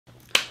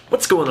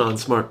What's going on,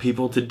 smart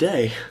people?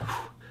 Today's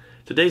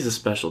a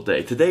special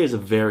day. Today is a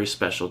very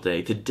special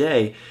day.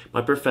 Today, my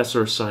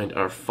professor assigned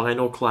our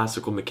final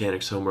classical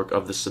mechanics homework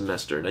of the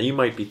semester. Now, you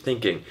might be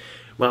thinking,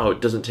 wow,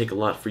 it doesn't take a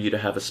lot for you to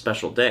have a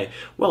special day.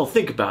 Well,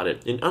 think about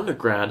it. In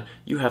undergrad,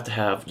 you have to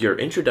have your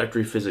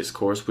introductory physics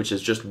course, which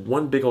is just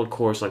one big old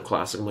course on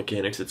classical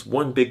mechanics. It's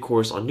one big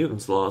course on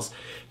Newton's laws.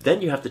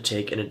 Then you have to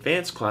take an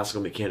advanced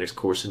classical mechanics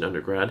course in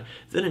undergrad.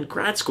 Then in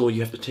grad school,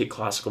 you have to take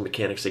classical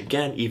mechanics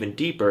again, even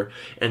deeper,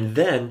 and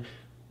then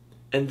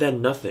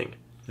nothing.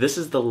 This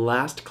is the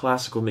last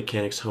classical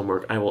mechanics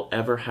homework I will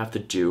ever have to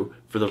do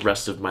for the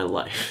rest of my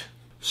life.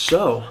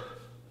 So,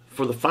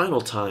 for the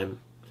final time,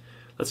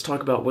 let's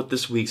talk about what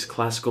this week's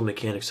classical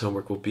mechanics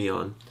homework will be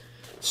on.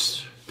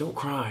 Don't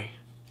cry.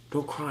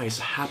 Don't cry. It's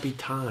a happy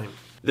time.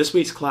 This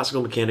week's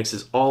classical mechanics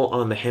is all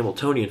on the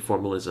Hamiltonian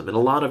formalism. In a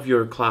lot of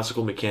your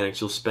classical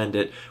mechanics, you'll spend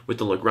it with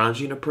the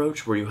Lagrangian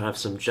approach, where you have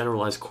some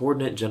generalized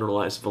coordinate,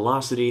 generalized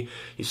velocity.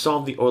 You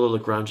solve the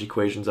Euler-Lagrange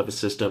equations of a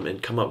system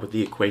and come up with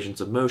the equations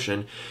of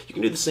motion. You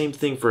can do the same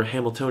thing for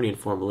Hamiltonian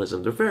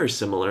formalism. They're very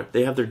similar.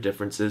 They have their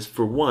differences.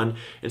 For one,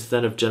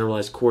 instead of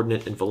generalized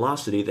coordinate and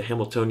velocity, the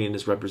Hamiltonian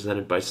is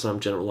represented by some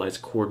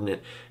generalized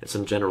coordinate and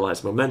some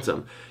generalized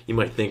momentum. You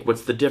might think,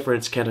 what's the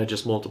difference? Can't I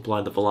just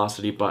multiply the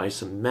velocity by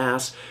some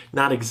mass?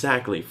 Not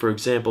exactly. For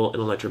example, in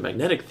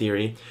electromagnetic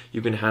theory, you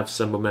can have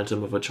some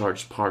momentum of a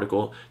charged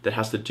particle that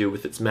has to do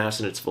with its mass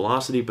and its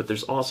velocity, but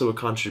there's also a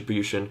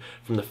contribution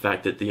from the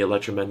fact that the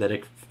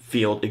electromagnetic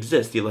field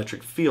exists. The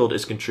electric field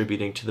is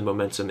contributing to the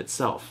momentum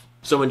itself.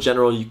 So in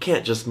general, you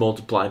can't just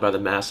multiply by the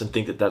mass and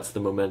think that that's the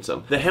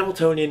momentum. The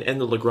Hamiltonian and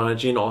the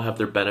Lagrangian all have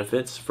their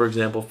benefits. For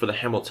example, for the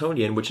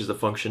Hamiltonian, which is a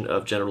function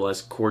of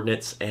generalized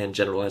coordinates and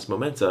generalized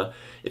momenta,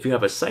 if you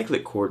have a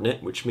cyclic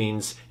coordinate, which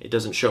means it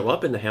doesn't show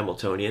up in the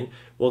Hamiltonian,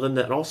 well then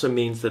that also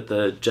means that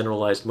the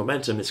generalized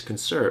momentum is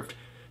conserved.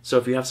 So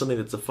if you have something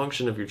that's a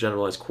function of your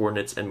generalized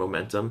coordinates and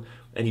momentum,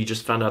 and you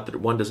just found out that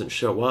one doesn't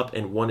show up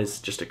and one is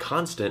just a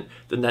constant,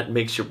 then that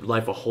makes your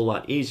life a whole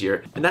lot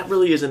easier. And that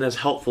really isn't as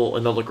helpful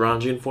in the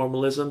Lagrangian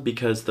formalism,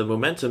 because the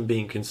momentum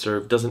being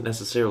conserved doesn't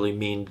necessarily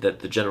mean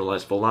that the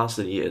generalized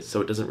velocity is, so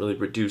it doesn't really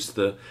reduce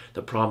the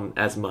problem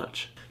as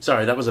much.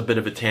 Sorry, that was a bit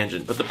of a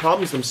tangent, but the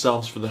problems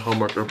themselves for the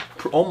homework are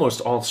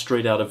almost all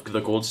straight out of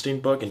the Goldstein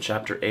book in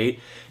Chapter 8,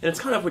 and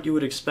it's kind of what you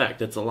would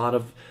expect. It's a lot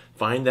of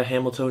find the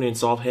Hamiltonian,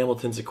 solve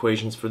Hamilton's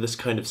equations for this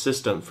kind of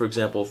system. For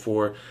example,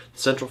 for the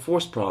central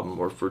force problem,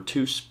 or for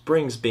two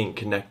springs being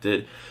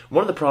connected.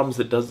 One of the problems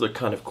that does look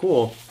kind of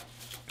cool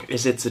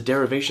is it's a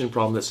derivation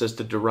problem that says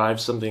to derive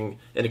something,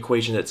 an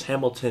equation that's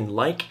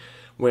Hamilton-like,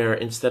 where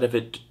instead of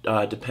it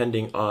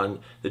depending on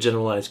the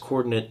generalized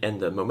coordinate and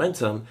the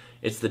momentum,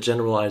 it's the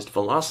generalized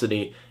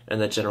velocity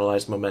and the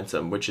generalized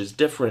momentum, which is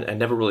different. I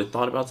never really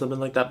thought about something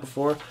like that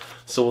before,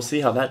 so we'll see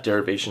how that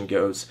derivation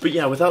goes. But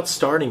yeah, without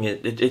starting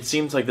it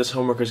seems like this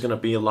homework is going to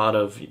be a lot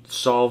of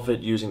solve it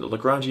using the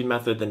Lagrangian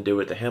method, then do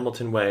it the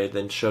Hamilton way,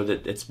 then show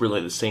that it's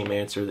really the same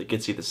answer that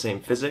gets you the same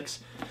physics.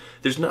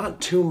 There's not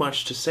too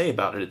much to say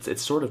about it.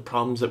 It's sort of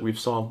problems that we've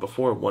solved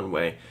before one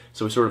way,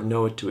 so we sort of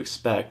know what to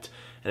expect.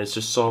 And it's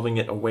just solving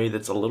it a way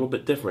that's a little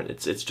bit different.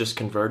 It's just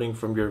converting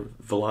from your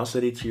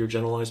velocity to your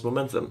generalized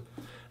momentum,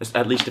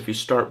 at least if you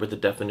start with the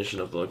definition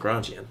of the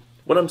Lagrangian.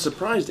 What I'm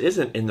surprised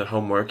isn't in the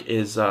homework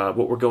is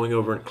what we're going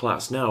over in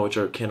class now, which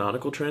are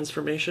canonical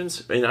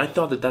transformations. I mean, I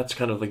thought that that's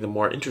kind of like the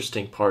more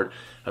interesting part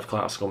of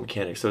classical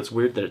mechanics, so it's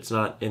weird that it's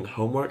not in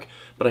homework,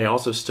 but I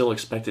also still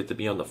expect it to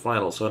be on the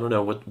final, so I don't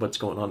know what's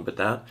going on with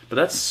that. But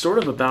that's sort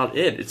of about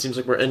it. It seems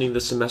like we're ending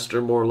the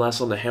semester more or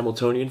less on the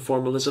Hamiltonian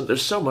formalism.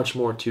 There's so much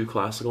more to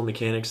classical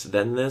mechanics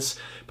than this,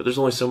 but there's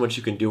only so much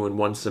you can do in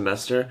one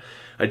semester.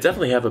 I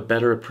definitely have a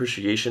better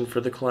appreciation for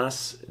the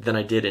class than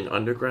I did in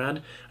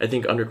undergrad. I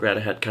think undergrad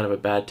I had kind of a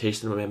bad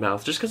taste in my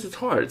mouth just because it's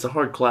hard. It's a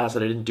hard class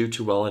and I didn't do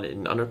too well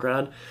in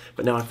undergrad,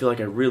 but now I feel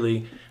like I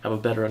really have a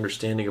better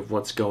understanding of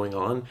what's going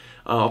on.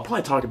 I'll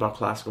probably talk about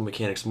classical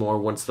mechanics more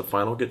once the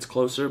final gets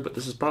closer, but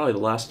this is probably the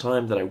last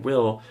time that I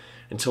will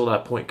until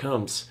that point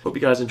comes. Hope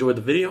you guys enjoyed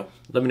the video.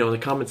 Let me know in the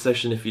comment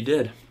section if you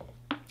did.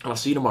 I'll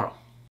see you tomorrow.